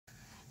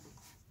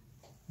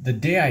the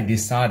day I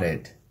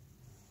decided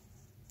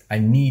I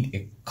need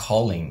a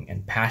calling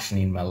and passion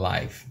in my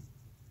life,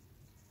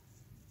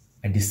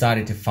 I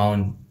decided to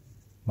found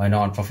my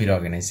nonprofit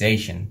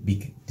organization,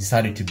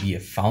 decided to be a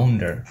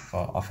founder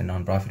of a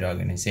nonprofit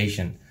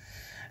organization.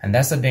 And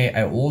that's the day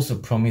I also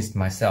promised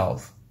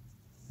myself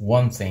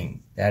one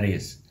thing, that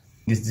is,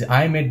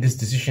 I made this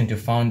decision to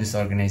found this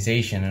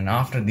organization, and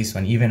after this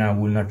one, even I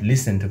will not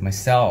listen to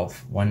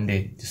myself one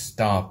day to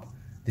stop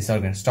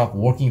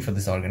working for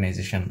this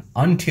organization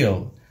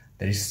until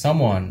there is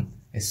someone,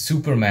 a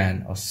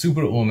Superman or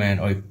Superwoman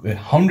or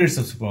hundreds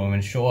of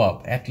Superwomen show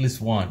up, at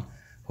least one,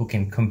 who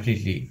can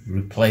completely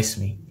replace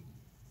me.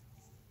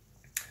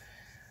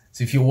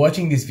 So if you're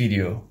watching this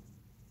video,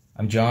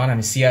 I'm John, I'm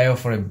a CIO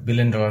for a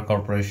billion-dollar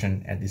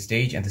corporation at this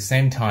stage. At the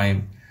same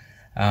time,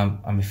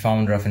 I'm a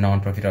founder of a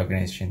nonprofit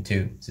organization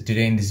too. So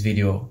today in this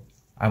video,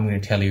 I'm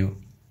going to tell you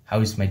how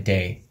is my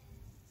day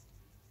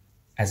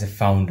as a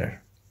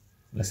founder.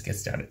 Let's get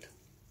started.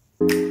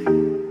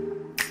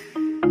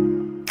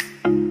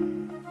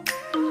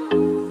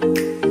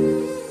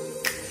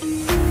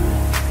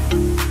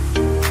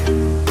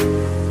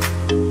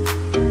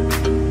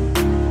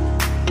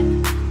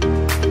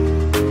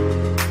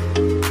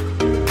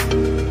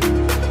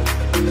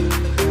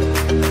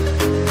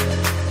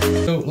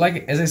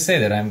 Like, as I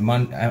said, that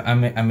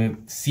I'm a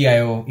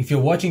CIO. If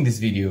you're watching this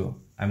video,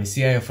 I'm a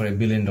CIO for a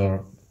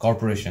billion-dollar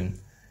corporation.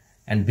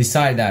 And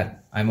beside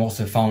that, I'm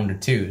also a founder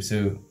too.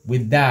 So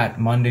with that,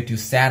 Monday to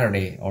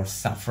Saturday or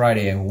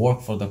Friday, I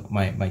work for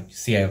my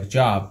CIO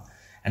job.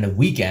 And the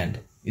weekend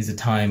is the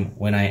time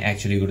when I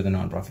actually go to the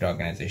nonprofit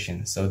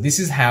organization. So this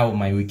is how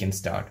my weekend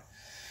start.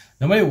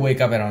 Normally I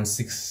wake up around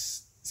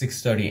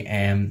 6:30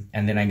 a.m.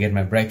 and then I get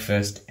my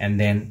breakfast. And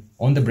then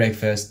on the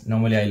breakfast,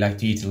 normally I like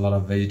to eat a lot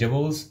of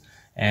vegetables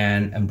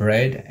and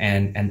bread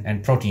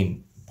and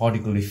protein,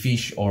 particularly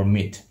fish or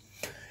meat.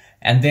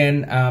 And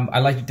then I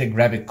like to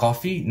grab a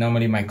coffee.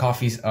 Normally my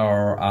coffees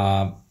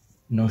are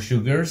no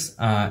sugars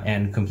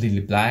and completely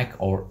black,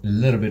 or a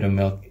little bit of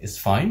milk is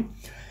fine.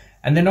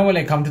 And then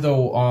normally I come to the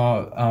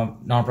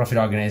nonprofit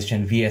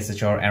organization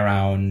VSHR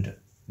around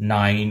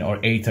 9 or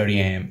 8:30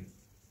 a.m.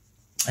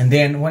 And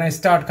then when I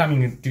start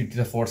coming to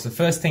the force, the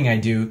first thing I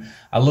do,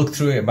 I look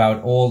through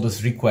about all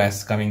those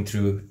requests coming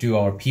through to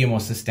our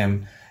PMO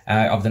system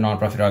of the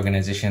nonprofit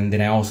organization.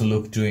 Then I also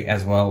look to it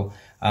as well.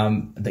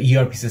 The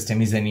ERP system,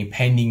 is any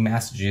pending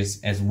messages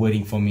as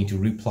waiting for me to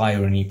reply,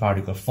 or any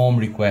particular form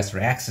request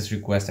or access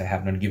request I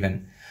have not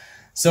given.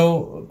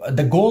 So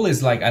the goal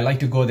is, like, I like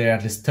to go there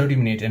at least 30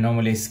 minutes and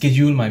normally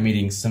schedule my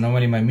meetings. So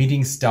normally my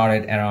meetings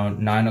started around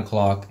 9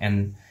 o'clock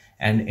and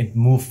it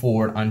moved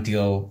forward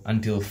until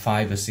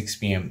 5 or 6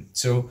 p.m.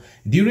 So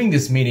during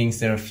these meetings,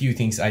 there are a few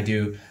things I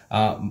do.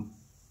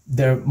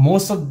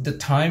 Most of the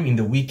time in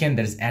the weekend,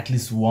 there's at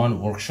least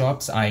one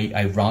workshops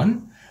I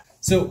run.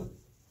 So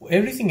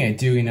everything I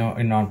do in a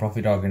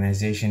nonprofit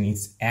organization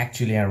is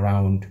actually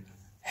around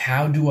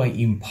how do I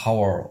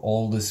empower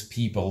all these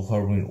people who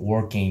are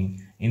working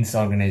in this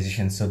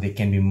organization so they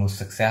can be more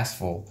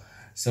successful.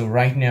 So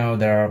right now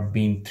there have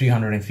been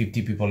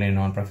 350 people in a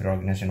nonprofit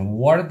organization.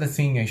 What are the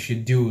things I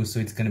should do so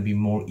it's going to be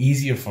more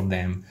easier for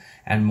them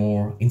and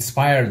more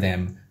inspire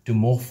them to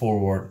move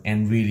forward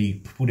and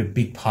really put a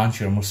big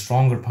puncher, more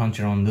stronger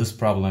puncher on this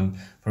problem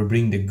for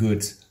bring the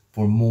goods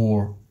for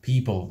more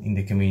people in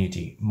the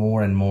community,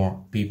 more and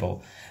more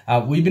people.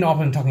 We've been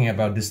often talking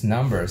about these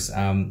numbers.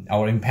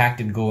 Our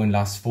impacted goal in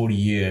last 40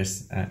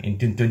 years, in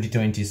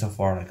 2020 so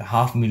far, like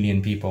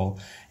 500,000 people,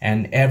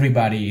 and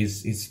everybody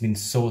it's been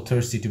so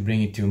thirsty to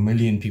bring it to 1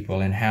 million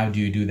people. And how do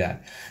you do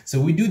that? So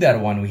we do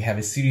that one. We have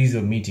a series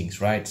of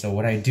meetings, right? So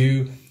what I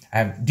do, I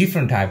have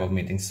different type of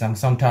meetings.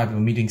 Some type of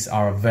meetings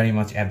are very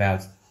much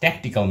about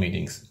tactical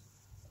meetings.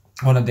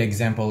 One of the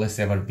example, let's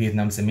say about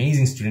Vietnam's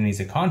amazing student, is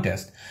a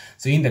contest.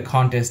 So in the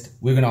contest,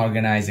 we're going to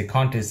organize a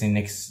contest in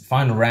next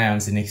final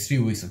rounds in next 3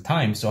 weeks of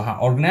time. So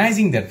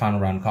organizing that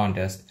final round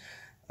contest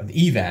of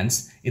the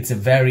events, it's a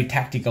very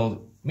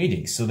tactical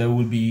meeting. So there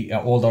will be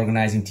all the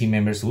organizing team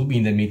members will be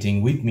in the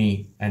meeting with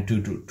me and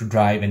to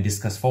drive and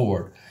discuss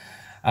forward.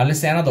 Let's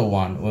say another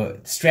one,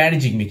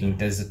 strategic meeting.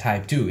 There's a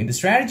type 2. In the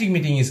strategic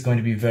meeting is going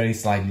to be very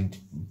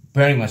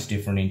much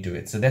different into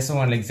it. So that's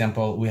one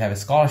example. We have a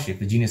scholarship,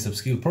 the Genius of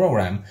Skill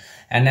program,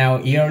 and now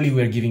yearly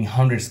we're giving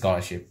 100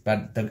 scholarships,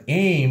 but the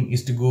aim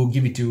is to go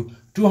give it to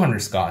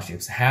 200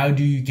 scholarships. How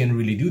do you can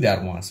really do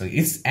that one? So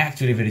it's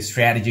actually very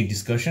strategic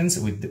discussions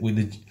with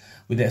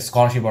the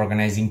scholarship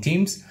organizing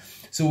teams.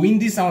 So in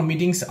these, our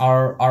meetings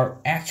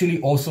are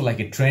actually also like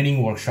a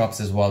training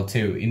workshops as well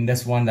too. In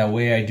this one, the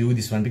way I do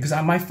this one, because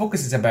my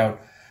focus is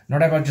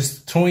not about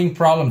just throwing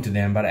problem to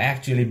them, but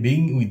actually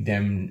being with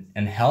them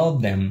and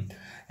help them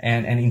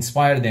and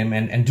inspire them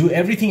and do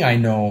everything I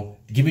know,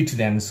 give it to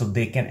them so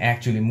they can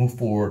actually move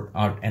forward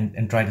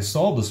and try to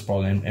solve this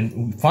problem.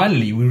 And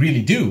finally, we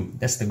really do.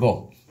 That's the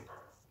goal.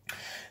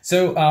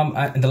 So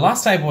the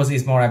last type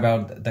is more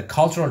about the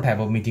cultural type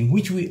of meeting,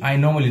 which I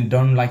normally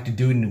don't like to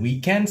do in the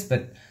weekends,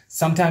 but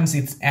sometimes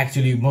it's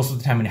actually most of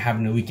the time it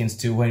happens in the weekends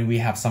too, when we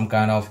have some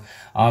kind of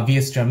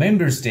VHSR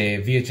Members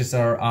Day,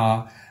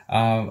 VHSR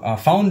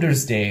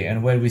Founders Day,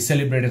 and where we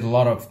celebrated a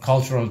lot of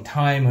cultural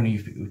time,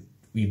 and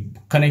we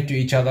connect to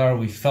each other,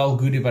 we felt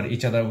good about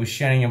each other, we're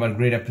sharing about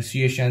great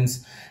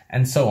appreciations,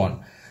 and so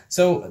on.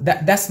 So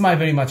that's my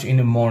very much in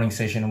the morning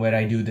session where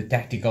I do the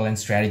tactical and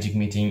strategic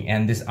meeting.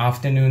 And this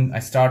afternoon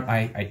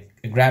I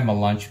grab my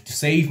lunch to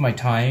save my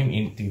time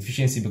in the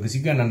efficiency, because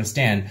you can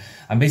understand,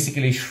 I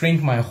basically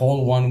shrink my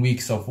whole 1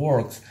 week of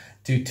works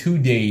to 2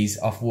 days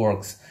of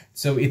works.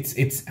 So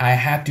I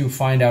have to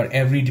find out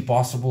every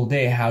possible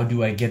day, how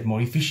do I get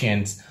more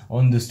efficient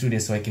on those 2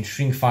 days, so I can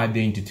shrink 5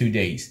 days into 2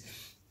 days.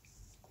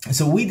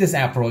 So with this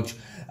approach,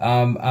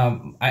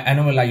 I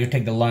normally like to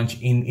take the lunch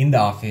in the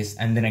office,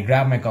 and then I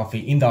grab my coffee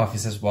in the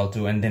office as well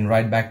too, and then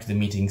right back to the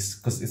meetings,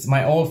 because it's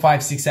my all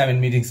 5, 6, 7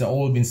 meetings are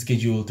all been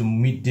scheduled to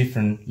meet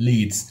different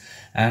leads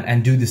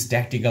and do this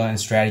tactical and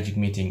strategic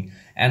meeting,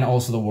 and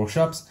also the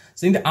workshops.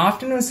 So in the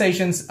afternoon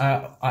sessions,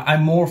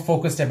 I'm more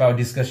focused about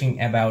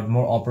discussing about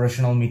more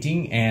operational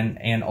meeting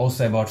and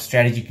also about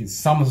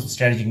some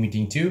strategic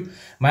meeting too.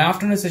 My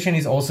afternoon session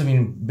is also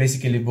been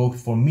basically booked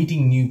for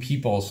meeting new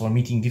people, so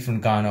meeting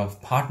different kind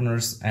of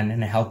partners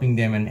and helping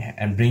them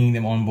and bringing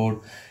them on board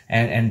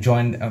and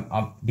join,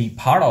 be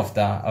part of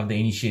the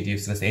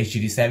initiatives, let's say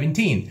HGD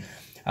 17.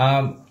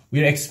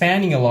 We're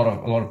expanding a lot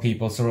of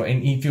people. So,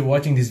 and if you're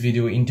watching this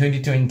video in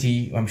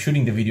 2020, I'm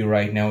shooting the video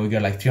right now, we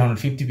got like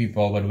 350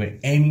 people, but we're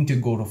aiming to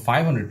go to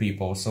 500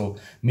 people. So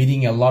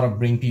meeting a lot of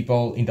bring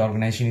people in the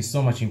organization is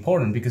so much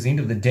important, because at the end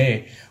of the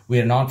day,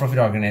 we're a non-profit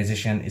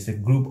organization. It's a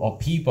group of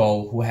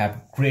people who have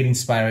great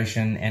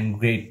inspiration and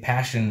great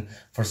passion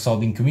for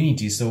solving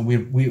communities. So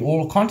we're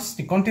all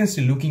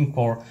continuously looking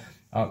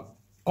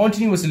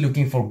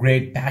for,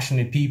 great,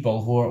 passionate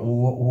people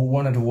who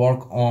wanted to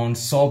work on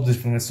solve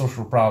different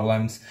social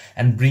problems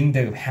and bring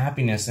the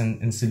happiness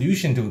and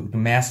solution to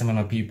mass amount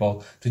of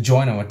people to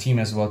join our team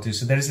as well too.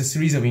 So there is a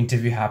series of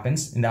interview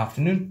happens in the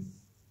afternoon.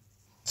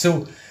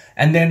 So,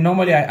 and then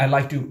normally I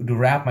like to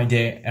wrap my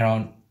day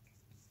around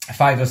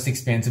 5 or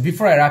 6 p.m. So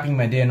before I wrapping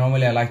my day,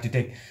 normally I like to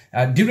take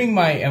during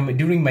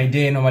my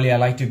day, normally I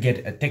like to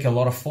take a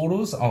lot of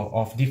photos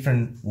of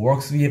different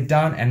works we have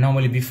done, and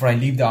normally before I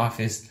leave the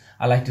office,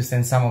 I like to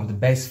send some of the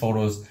best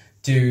photos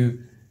to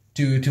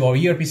our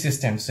ERP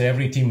system, so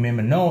every team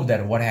member know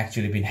that what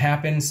actually been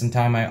happened.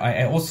 Sometime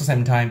I also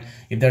sometimes,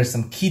 if there's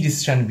some key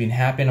decision been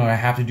happen, or I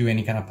have to do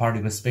any kind of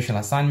particular special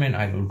assignment,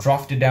 I will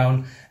draft it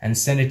down and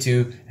send it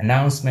to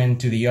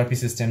announcement to the ERP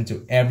system,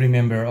 to every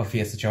member of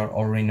VSHR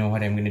already know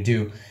what I'm going to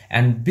do.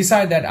 And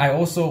beside that, I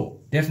also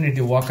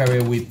definitely walk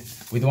away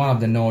with one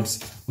of the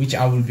notes which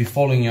I will be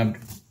following up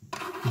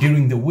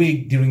during the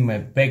week, during my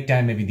break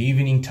time, maybe the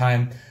evening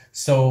time,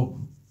 so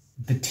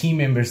the team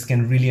members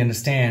can really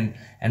understand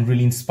and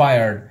really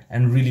inspired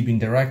and really been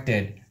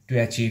directed to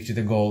achieve to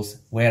the goals,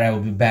 where I will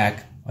be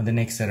back on the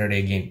next Saturday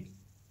again.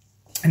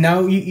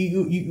 Now,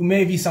 you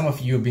maybe some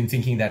of you have been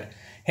thinking that,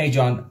 hey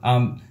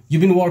John,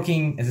 you've been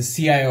working as a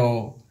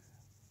CIO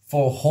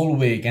for a whole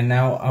week and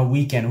now a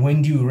weekend.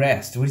 When do you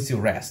rest? What is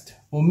your rest?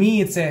 For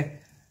me,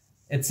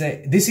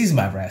 this is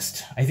my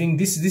rest. I think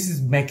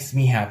this makes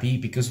me happy,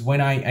 because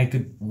when I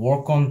could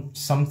work on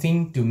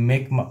something to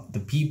make the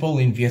people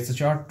in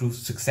VSHR to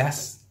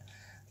success,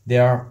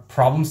 their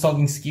problem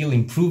solving skill,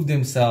 improve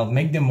themselves,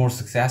 make them more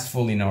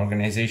successful in our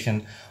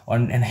organization,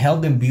 and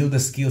help them build a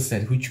skill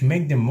set which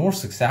make them more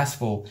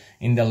successful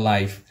in their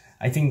life.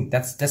 I think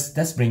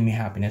that's bring me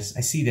happiness.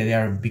 I see that they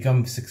are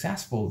become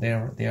successful. They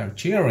are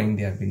cheering.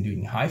 They have been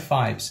doing high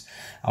fives.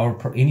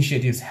 Our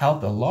initiatives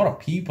help a lot of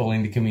people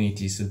in the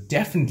community. So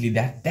definitely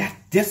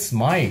that's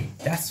my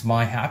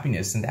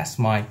happiness, and that's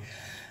my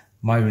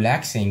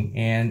relaxing.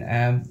 And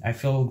I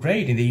feel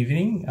great in the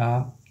evening.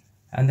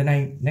 And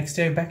then next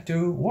day back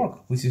to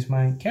work, which is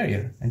my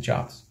career and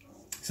jobs.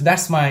 So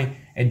that's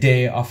a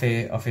day of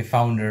a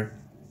founder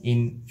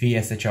in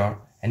VSHR.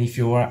 And if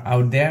you are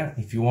out there,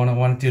 if you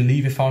want to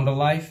live a founder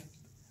life,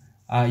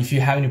 if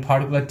you have any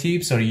particular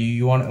tips, or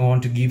you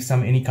want to give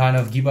any kind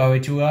of giveaway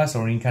to us,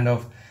 or any kind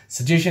of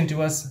suggestion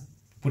to us,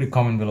 put a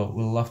comment below.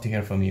 We'll love to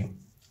hear from you.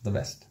 The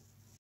best.